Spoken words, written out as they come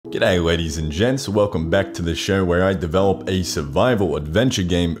G'day ladies and gents, welcome back to the show where I develop a survival adventure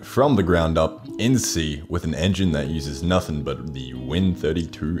game from the ground up in C with an engine that uses nothing but the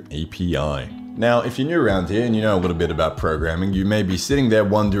Win32 API. Now, if you're new around here and you know a little bit about programming, you may be sitting there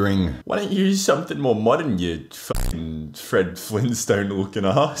wondering, why don't you use something more modern, you fucking Fred Flintstone looking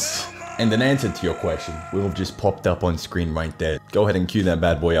ass? And an answer to your question will have just popped up on screen right there. Go ahead and cue that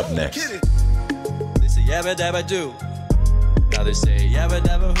bad boy up next. They say Yabba Dabba do. Now they say Yabba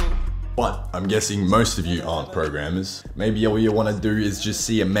Dabba who. But I'm guessing most of you aren't programmers. Maybe all you want to do is just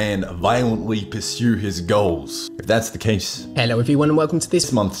see a man violently pursue his goals. If that's the case, hello everyone and welcome to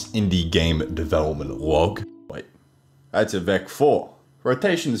this month's indie game development log. Wait, that's a Vec 4.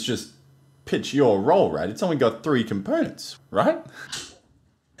 Rotation is just pitch your roll, right? It's only got 3 components, right?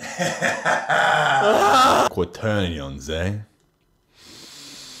 Quaternions, eh?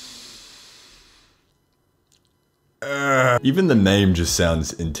 Even the name just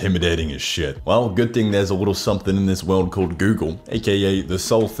sounds intimidating as shit. Well, good thing there's a little something in this world called Google, aka the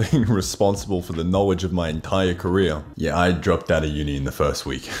sole thing responsible for the knowledge of my entire career. Yeah, I dropped out of uni in the first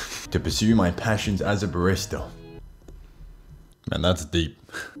week to pursue my passions as a barista. Man, that's deep.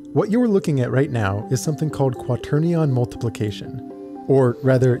 What you're looking at right now is something called quaternion multiplication. Or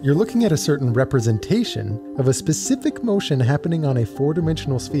rather, you're looking at a certain representation of a specific motion happening on a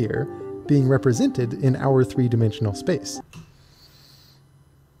 4-dimensional sphere being represented in our 3-dimensional space.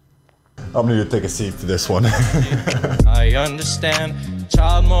 I'm gonna take a seat for this one. I understand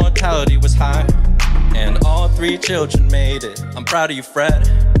child mortality was high and all 3 children made it. I'm proud of you, Fred.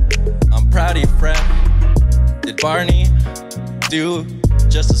 I'm proud of you, Fred. Did Barney do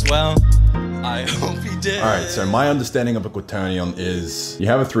just as well? I hope he did. Alright, so my understanding of a quaternion is you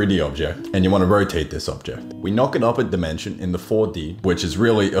have a 3D object and you want to rotate this object. We knock it up a dimension in the 4D, which is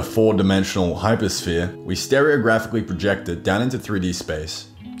really a 4-dimensional hypersphere. We stereographically project it down into 3D space.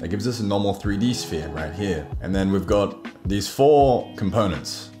 That gives us a normal 3D sphere right here. And then we've got these 4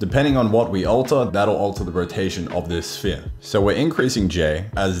 components. Depending on what we alter, that'll alter the rotation of this sphere. So we're increasing J.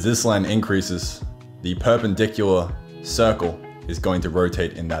 As this line increases, the perpendicular circle is going to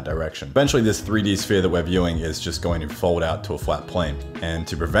rotate in that direction. Eventually this 3D sphere that we're viewing is just going to fold out to a flat plane. And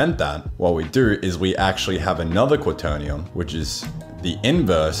to prevent that, what we do is we actually have another quaternion, which is the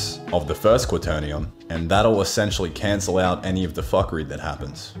inverse of the first quaternion, and that'll essentially cancel out any of the fuckery that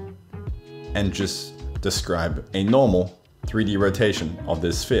happens. And just describe a normal 3D rotation of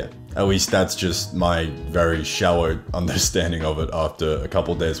this sphere. At least that's just my very shallow understanding of it after a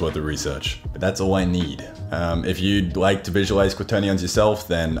couple days worth of research. But that's all I need. If you'd like to visualize quaternions yourself,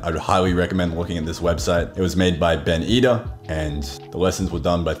 then I'd highly recommend looking at this website. It was made by Ben Eder, and the lessons were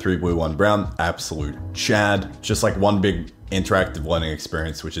done by 3 Blue 1 Brown. Absolute Chad. Just like one big interactive learning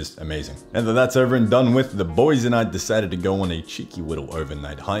experience, which is amazing. And then that's over and done with, the boys and I decided to go on a cheeky little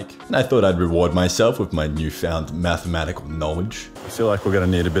overnight hike. And I thought I'd reward myself with my newfound mathematical knowledge. I feel like we're gonna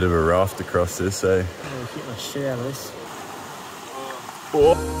need a bit of a raft across this, eh? Oh, keep my shit out of this.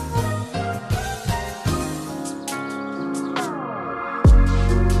 Oh.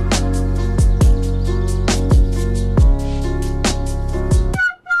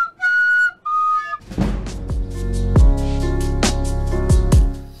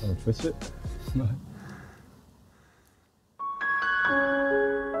 Twist it? No.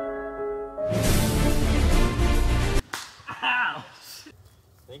 Ow!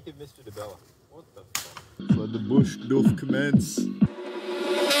 Thank you, Mr. Dabba. What the fuck? Let the bush doth commence.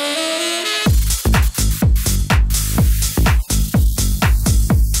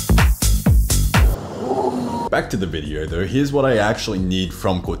 Back to the video though, here's what I actually need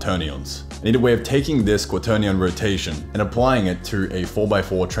from quaternions. I need a way of taking this quaternion rotation and applying it to a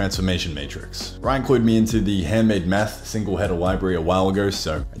 4x4 transformation matrix. Ryan clued me into the handmade math single header library a while ago,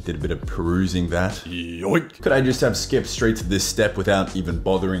 so I did a bit of perusing that. Yoink! Could I just have skipped straight to this step without even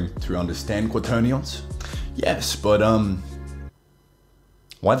bothering to understand quaternions? Yes, but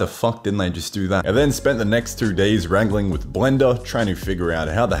why the fuck didn't I just do that? I then spent the next 2 days wrangling with Blender, trying to figure out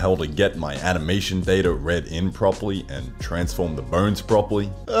how the hell to get my animation data read in properly and transform the bones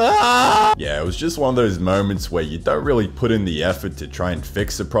properly. Yeah, it was just one of those moments where you don't really put in the effort to try and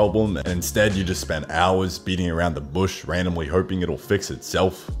fix a problem, and instead you just spend hours beating around the bush randomly hoping it'll fix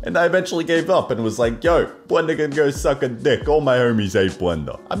itself. And I eventually gave up and was like, yo, Blender can go suck a dick, all my homies hate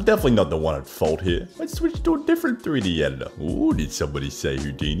Blender. I'm definitely not the one at fault here. Let's switch to a different 3D editor. Ooh, did somebody say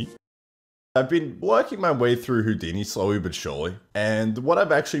Houdini? I've been working my way through Houdini slowly but surely, and what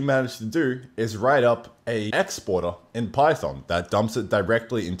I've actually managed to do is write up a exporter in Python that dumps it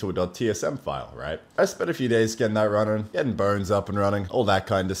directly into a .tsm file, right? I spent a few days getting that running, getting bones up and running, all that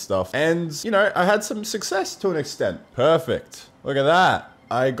kind of stuff, and, you know, I had some success to an extent. Perfect. Look at that.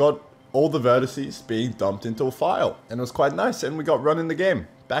 I got all the vertices being dumped into a file. And it was quite nice. And we got run in the game.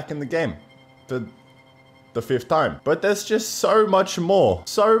 Back in the game. For the 5th time. But there's just so much more.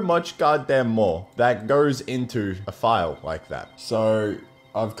 So much goddamn more that goes into a file like that. So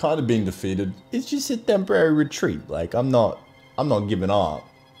I've kind of been defeated. It's just a temporary retreat. Like, I'm not giving up.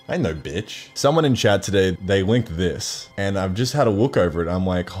 I ain't no bitch. Someone in chat today, they linked this, and I've just had a look over it. I'm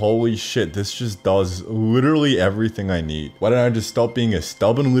like, holy shit, this just does literally everything I need. Why don't I just stop being a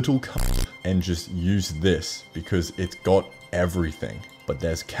stubborn little cunt and just use this? Because it's got everything. But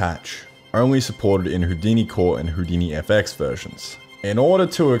there's catch. Only supported in Houdini Core and Houdini FX versions. In order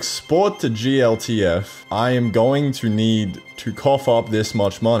to export to GLTF, I am going to need to cough up this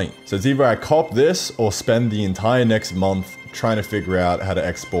much money. So it's either I cop this or spend the entire next month trying to figure out how to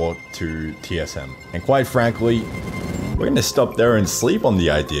export to TSM. And quite frankly, we're gonna stop there and sleep on the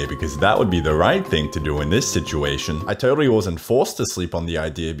idea because that would be the right thing to do in this situation. I totally wasn't forced to sleep on the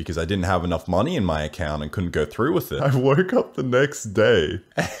idea because I didn't have enough money in my account and couldn't go through with it. I woke up the next day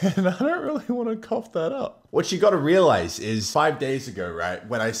and I don't really want to cough that up. What you gotta realize is 5 days ago, right,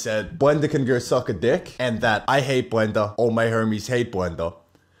 when I said Blender can go suck a dick and that I hate Blender, all my homies hate Blender,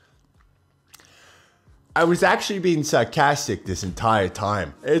 I was actually being sarcastic this entire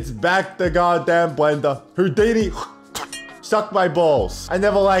time. It's back to goddamn Blender. Houdini, suck my balls. I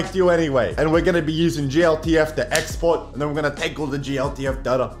never liked you anyway. And we're gonna be using GLTF to export, and then we're gonna take all the GLTF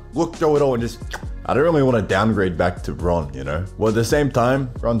data, look through it all, and just... I don't really want to downgrade back to Ron, you know? Well, at the same time,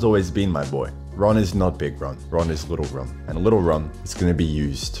 Ron's always been my boy. Ron is not Big Ron. Ron is Little Ron. And Little Ron is going to be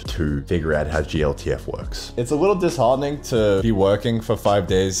used to figure out how GLTF works. It's a little disheartening to be working for 5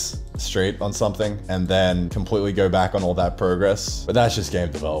 days straight on something and then completely go back on all that progress. But that's just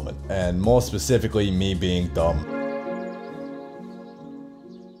game development. And more specifically, me being dumb.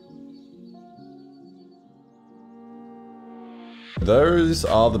 Those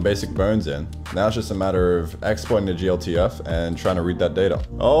are the basic bones in. Now it's just a matter of exporting to GLTF and trying to read that data.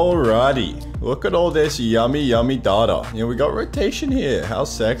 Alrighty, look at all this yummy data. You know, we got rotation here, how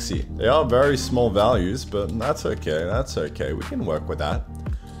sexy. They are very small values, but that's okay, that's okay. We can work with that.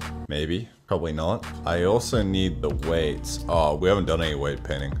 Maybe, probably not. I also need the weights. Oh, we haven't done any weight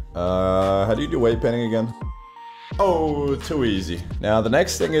painting. How do you do weight painting again? Oh, too easy. Now, the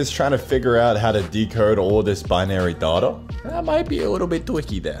next thing is trying to figure out how to decode all of this binary data. That might be a little bit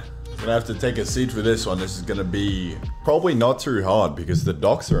tricky there. Gonna have to take a seat for this one. This is gonna be probably not too hard because the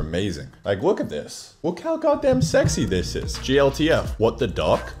docs are amazing. Like, look at this. Look how goddamn sexy this is. GLTF, what the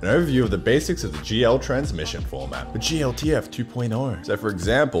doc? An overview of the basics of the GL transmission format. The GLTF 2.0. So for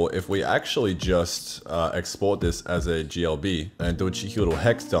example, if we actually just export this as a GLB and do a cheeky little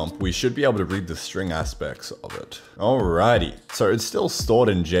hex dump, we should be able to read the string aspects of it. Alrighty. So it's still stored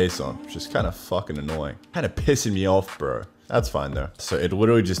in JSON, which is kind of fucking annoying. Kind of pissing me off, bro. That's fine though. So it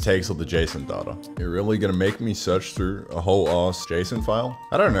literally just takes all the JSON data. You're really gonna make me search through a whole ass JSON file?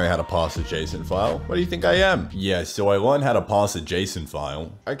 I don't know how to parse a JSON file. What do you think I am? Yeah, so I learned how to parse a JSON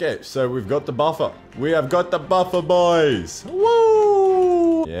file. Okay, so we've got the buffer. We have got the buffer, boys.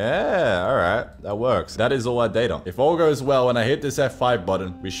 Woo! Yeah, all right, that works. That is all our data. If all goes well and I hit this F5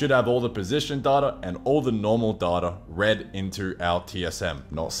 button, we should have all the position data and all the normal data read into our TSM.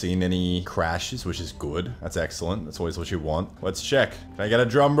 Not seeing any crashes, which is good. That's excellent. That's always what you want. Let's check. Can I get a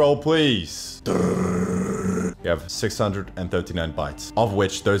drum roll, please? We have 639 bytes, of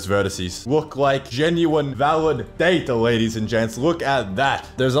which those vertices look like genuine, valid data, ladies and gents. Look at that.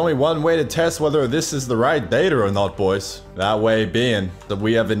 There's only one way to test whether this is the right data or not, boys. That way being that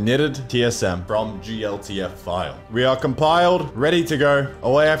we have a knitted TSM from GLTF file. We are compiled, ready to go.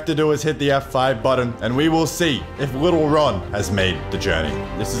 All I have to do is hit the F5 button, and we will see if Little Ron has made the journey.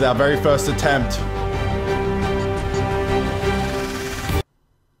 This is our very first attempt.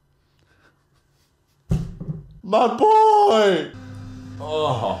 My boy!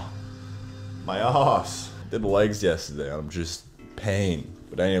 Oh, my ass. Did legs yesterday. I'm just pain.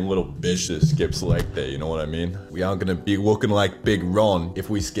 But I ain't a little bitch that skips leg day, you know what I mean? We aren't gonna be looking like Big Ron if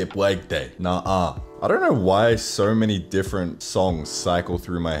we skip leg day. Nah-uh. I don't know why so many different songs cycle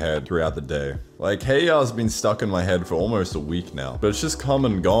through my head throughout the day. Like, Hey Ya's been stuck in my head for almost a week now, but it's just come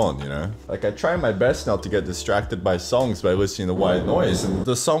and gone, you know? Like, I try my best not to get distracted by songs by listening to white noise, and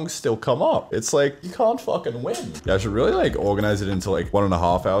the songs still come up. It's like, you can't fucking win. Yeah, I should really, like, organize it into, like,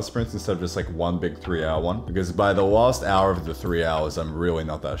 1.5 hour sprints instead of just, like, one big 3-hour one, because by the last hour of the 3 hours, I'm really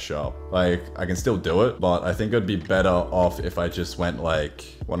not that sharp. Like, I can still do it, but I think it'd be better off if I just went, like,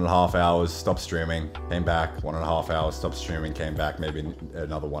 1.5 hours, stopped streaming, came back, 1.5 hours, stopped streaming, came back, maybe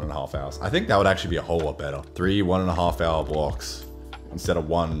another 1.5 hours. I think that would actually be a whole lot better. 3 1.5 hour blocks instead of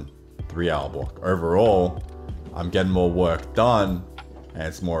 1 3-hour block. Overall, I'm getting more work done and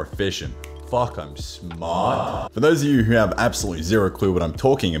it's more efficient. Fuck, I'm smart. For those of you who have absolutely zero clue what I'm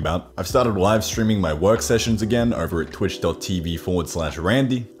talking about, I've started live streaming my work sessions again over at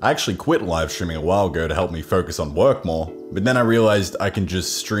twitch.tv/Randy. I actually quit live streaming a while ago to help me focus on work more, but then I realized I can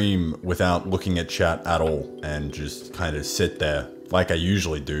just stream without looking at chat at all and just kind of sit there like I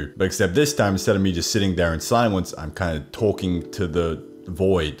usually do. But except this time, instead of me just sitting there in silence, I'm kind of talking to the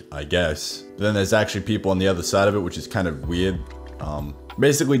void, I guess. But then there's actually people on the other side of it, which is kind of weird.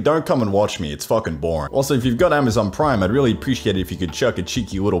 Basically, don't come and watch me, it's fucking boring. Also, if you've got Amazon Prime, I'd really appreciate it if you could chuck a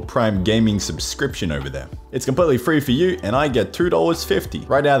cheeky little Prime Gaming subscription over there. It's completely free for you, and I get $2.50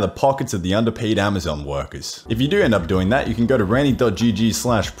 right out of the pockets of the underpaid Amazon workers. If you do end up doing that, you can go to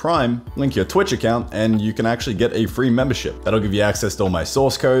randy.gg/prime, link your Twitch account, and you can actually get a free membership. That'll give you access to all my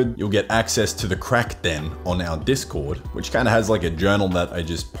source code, you'll get access to the crack den on our Discord, which kind of has like a journal that I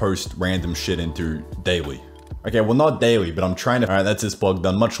just post random shit into daily. Okay, well not daily, but I'm trying to- Alright, that's this blog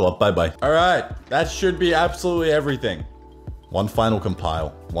done. Much love, bye-bye. Alright, that should be absolutely everything. One final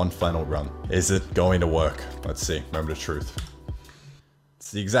compile, one final run. Is it going to work? Let's see, remember the truth.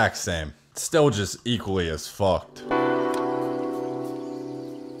 It's the exact same. It's still just equally as fucked.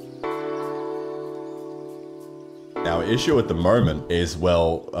 Now, issue at the moment is,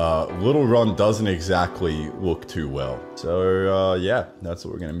 well, Little Ron doesn't exactly look too well. So, yeah, that's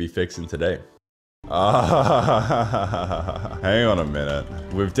what we're gonna be fixing today. Hang on a minute.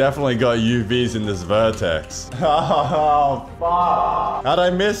 We've definitely got UVs in this vertex. Oh, fuck. How'd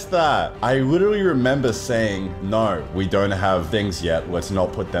I miss that? I literally remember saying, no, we don't have things yet. Let's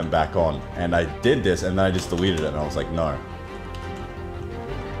not put them back on. And I did this and then I just deleted it and I was like, no.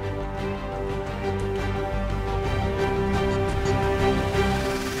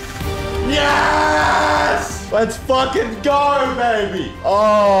 Yes! Let's fucking go, baby!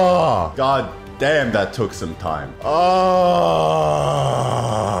 Oh, God. Damn, that took some time. Oh,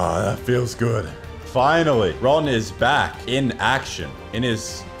 that feels good. Finally, Ron is back in action, in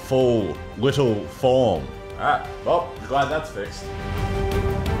his full little form. Alright, well, glad that's fixed.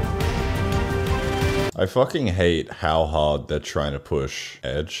 I fucking hate how hard they're trying to push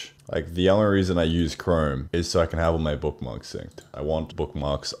Edge. Like, the only reason I use Chrome is so I can have all my bookmarks synced. I want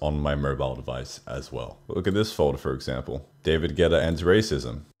bookmarks on my mobile device as well. Look at this folder, for example. David Guetta ends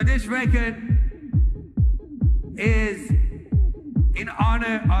racism. This record is in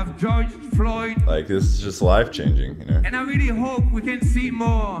honor of George Floyd. Like, this is just life-changing, you know? And I really hope we can see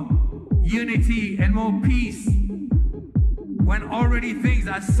more unity and more peace when already things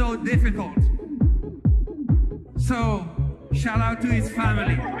are so difficult. So, shout out to his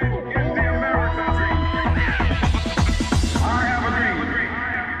family. It's the American dream. I have a dream.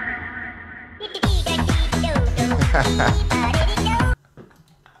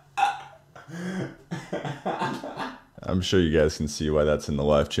 I'm sure you guys can see why that's in the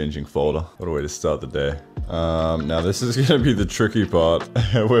life-changing folder. What a way to start the day. Now this is gonna be the tricky part.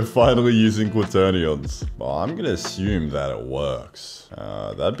 We're finally using quaternions. Well, I'm gonna assume that it works.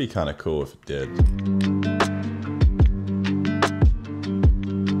 That'd be kind of cool if it did.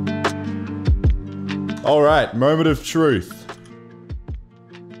 All right, moment of truth.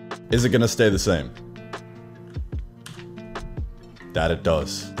 Is it gonna stay the same? That it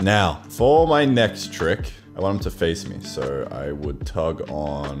does. Now, for my next trick, I want him to face me, so I would tug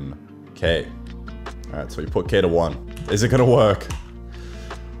on K. Alright, so we put K to 1. Is it gonna work?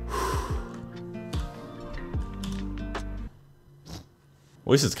 At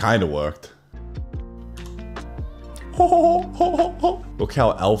least it's kinda worked. Look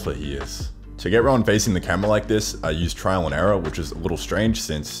how alpha he is. To get Ron facing the camera like this, I used trial and error, which is a little strange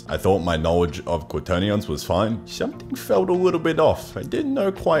since I thought my knowledge of quaternions was fine. Something felt a little bit off. I didn't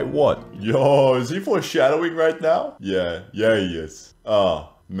know quite what. Yo, is he foreshadowing right now? Yeah, he is. Oh,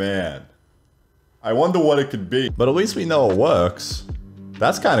 man. I wonder what it could be. But at least we know it works.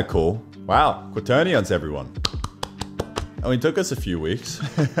 That's kind of cool. Wow, quaternions, everyone. Only took us a few weeks.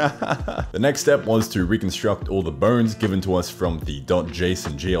 The next step was to reconstruct all the bones given to us from the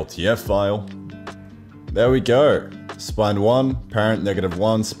 .json GLTF file. There we go. Spine 1, parent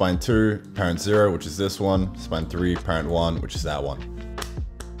 -1, spine 2, parent 0, which is this one, spine 3, parent 1, which is that one.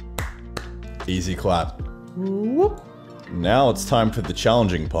 Easy clap. Whoop. Now it's time for the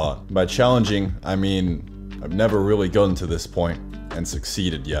challenging part. By challenging, I mean, I've never really gotten to this point and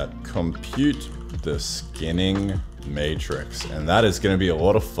succeeded yet. Compute the skinning matrix, and that is going to be a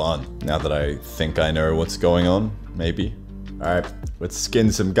lot of fun now that I think I know what's going on, maybe. Alright, let's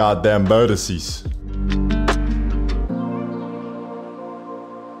skin some goddamn vertices.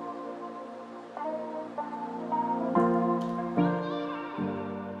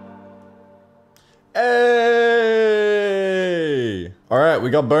 Hey! Alright. right, we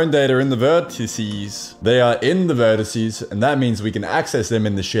got bone data in the vertices. They are in the vertices, and that means we can access them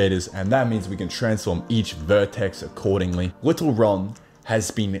in the shaders, and that means we can transform each vertex accordingly. Little Ron has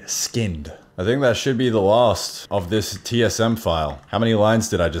been skinned. I think that should be the last of this TSM file. How many lines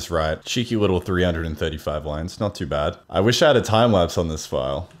did I just write? Cheeky little 335 lines, not too bad. I wish I had a time lapse on this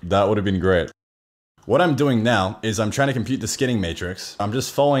file. That would have been great. What I'm doing now is I'm trying to compute the skinning matrix. I'm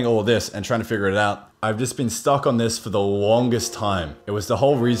just following all this and trying to figure it out. I've just been stuck on this for the longest time. It was the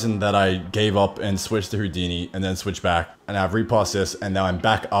whole reason that I gave up and switched to Houdini and then switched back. And I've repassed this and now I'm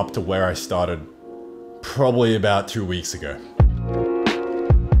back up to where I started probably about 2 weeks ago.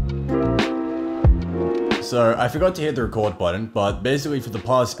 So I forgot to hit the record button, but basically for the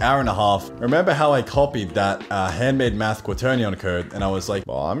past hour and a half, remember how I copied that handmade math quaternion code and I was like,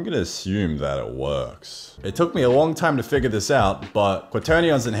 well, I'm gonna assume that it works. It took me a long time to figure this out, but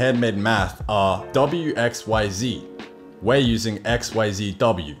quaternions and handmade math are WXYZ. We're using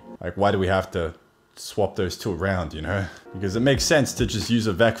XYZW. Like, why do we have to swap those two around, you know? Because it makes sense to just use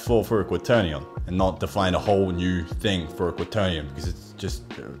a vec4 for a quaternion and not define a whole new thing for a quaternion, because it's just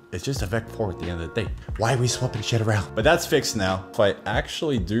a vec4 at the end of the day. Why are we swapping shit around? But that's fixed now. If I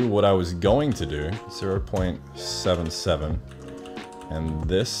actually do what I was going to do, 0.77, and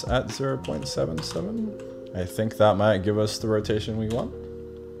this at 0.77, I think that might give us the rotation we want.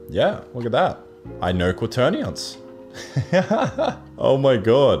 Yeah, look at that. I know quaternions. Oh my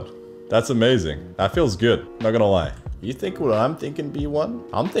god. That's amazing. That feels good, not gonna lie. You think what I'm thinking,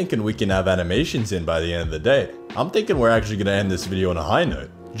 B1? I'm thinking we can have animations in by the end of the day. I'm thinking we're actually gonna end this video on a high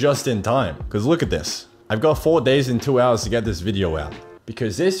note, just in time. Cause look at this. I've got 4 days and 2 hours to get this video out.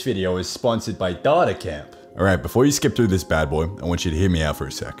 Because this video is sponsored by Data Camp. Alright, before you skip through this bad boy, I want you to hear me out for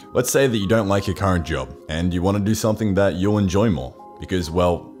a sec. Let's say that you don't like your current job, and you want to do something that you'll enjoy more. Because,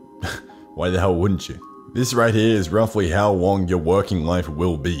 well, why the hell wouldn't you? This right here is roughly how long your working life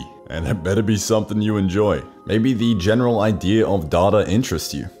will be. And it better be something you enjoy. Maybe the general idea of data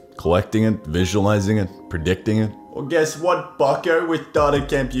interests you. Collecting it, visualizing it, predicting it. Well, guess what, bucko? With Data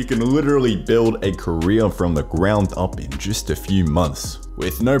Camp, you can literally build a career from the ground up in just a few months.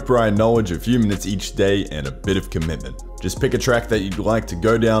 With no prior knowledge, a few minutes each day, and a bit of commitment. Just pick a track that you'd like to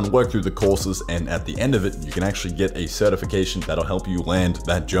go down, work through the courses, and at the end of it, you can actually get a certification that'll help you land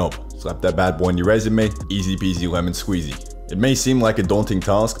that job. Slap that bad boy in your resume, easy peasy lemon squeezy. It may seem like a daunting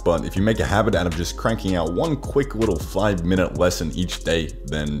task, but if you make a habit out of just cranking out one quick little 5-minute lesson each day,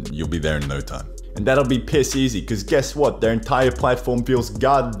 then you'll be there in no time. And that'll be piss easy, because guess what? Their entire platform feels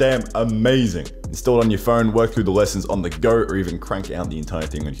goddamn amazing. Install it on your phone, work through the lessons on the go, or even crank out the entire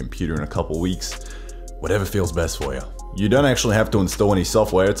thing on your computer in a couple weeks. Whatever feels best for you. You don't actually have to install any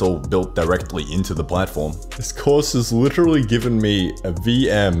software, it's all built directly into the platform. This course has literally given me a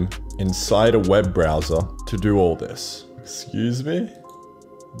VM inside a web browser to do all this. Excuse me?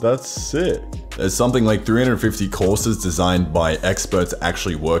 That's sick. There's something like 350 courses designed by experts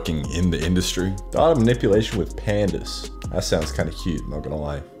actually working in the industry. Data manipulation with pandas. That sounds kind of cute, not gonna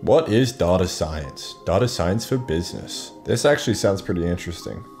lie. What is data science? Data science for business. This actually sounds pretty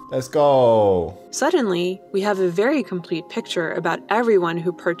interesting. Let's go. Suddenly, we have a very complete picture about everyone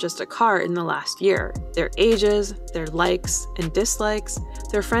who purchased a car in the last year. Their ages, their likes and dislikes,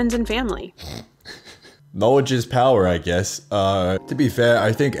 their friends and family. Knowledge is power, I guess. To be fair,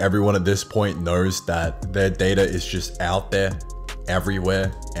 I think everyone at this point knows that their data is just out there,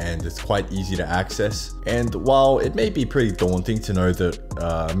 everywhere, and it's quite easy to access. And while it may be pretty daunting to know that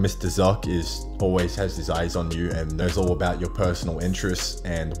Mr. Zuck always has his eyes on you and knows all about your personal interests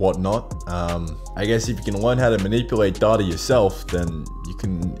and whatnot, I guess if you can learn how to manipulate data yourself, then you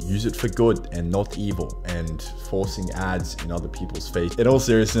can use it for good and not evil and forcing ads in other people's face. In all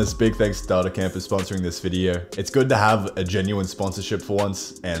seriousness, big thanks to Data Camp for sponsoring this video. It's good to have a genuine sponsorship for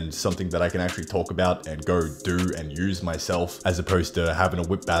once and something that I can actually talk about and go do and use myself, as opposed to having a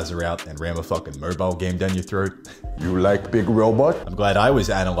whip Bazzer out and ram a fucking mobile game down your throat. You like big robot? I'm glad I was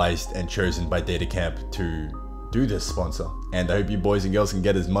analyzed and chosen by Data Camp to do this sponsor, and I hope you boys and girls can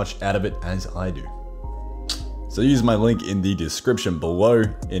get as much out of it as I do. So use my link in the description below,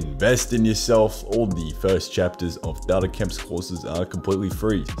 invest in yourself. All the first chapters of Data Camp's courses are completely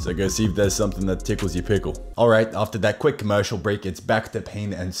free, so go see if there's something that tickles your pickle. Alright, after that quick commercial break, it's back to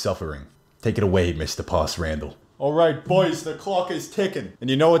pain and suffering. Take it away, Mr. Pass Randall. Alright boys, the clock is ticking, and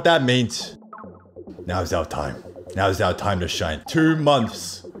you know what that means. Now's our time. Now's our time to shine. 2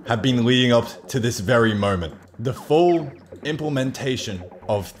 months have been leading up to this very moment. The full implementation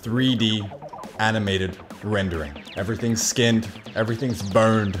of 3D animated rendering. Everything's skinned, everything's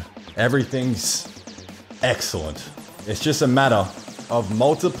burned, everything's excellent. It's just a matter of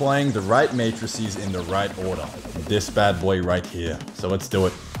multiplying the right matrices in the right order. This bad boy right here. So let's do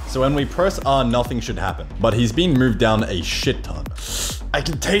it. So when we press R, nothing should happen. But he's being moved down a shit ton. I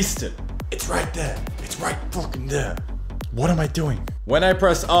can taste it. It's right there. It's right fucking there. What am I doing? When I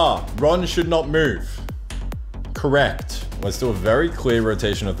press R, Ron should not move. Correct. Let's do a very clear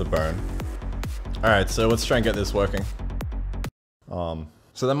rotation of the bone. Alright, so let's try and get this working.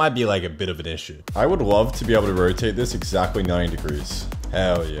 So that might be like a bit of an issue. I would love to be able to rotate this exactly 90 degrees.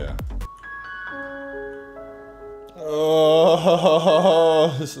 Hell yeah.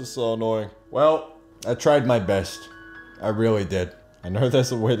 Oh, this is so annoying. Well, I tried my best. I really did. I know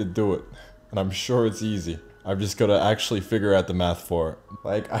there's a way to do it, and I'm sure it's easy. I've just got to actually figure out the math for it.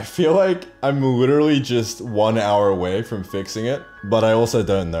 Like, I feel like I'm literally just 1 hour away from fixing it, but I also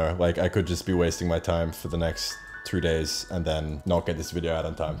don't know. Like, I could just be wasting my time for the next 2 days and then not get this video out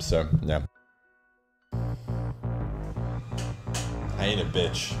on time, so yeah. I ain't a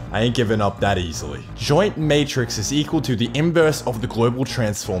bitch. I ain't giving up that easily. Joint matrix is equal to the inverse of the global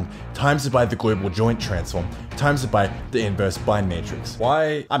transform times it by the global joint transform times it by the inverse bind matrix.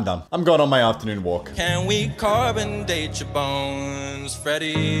 Why? I'm done. I'm going on my afternoon walk. Can we carbon date your bones?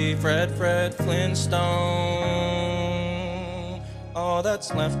 Freddy, Fred Flintstone. All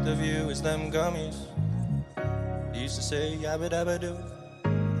that's left of you is them gummies. Used to say yabba dabba do.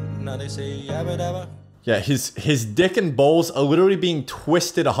 Now they say yabba dabba. Yeah, his dick and balls are literally being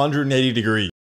twisted 180 degrees.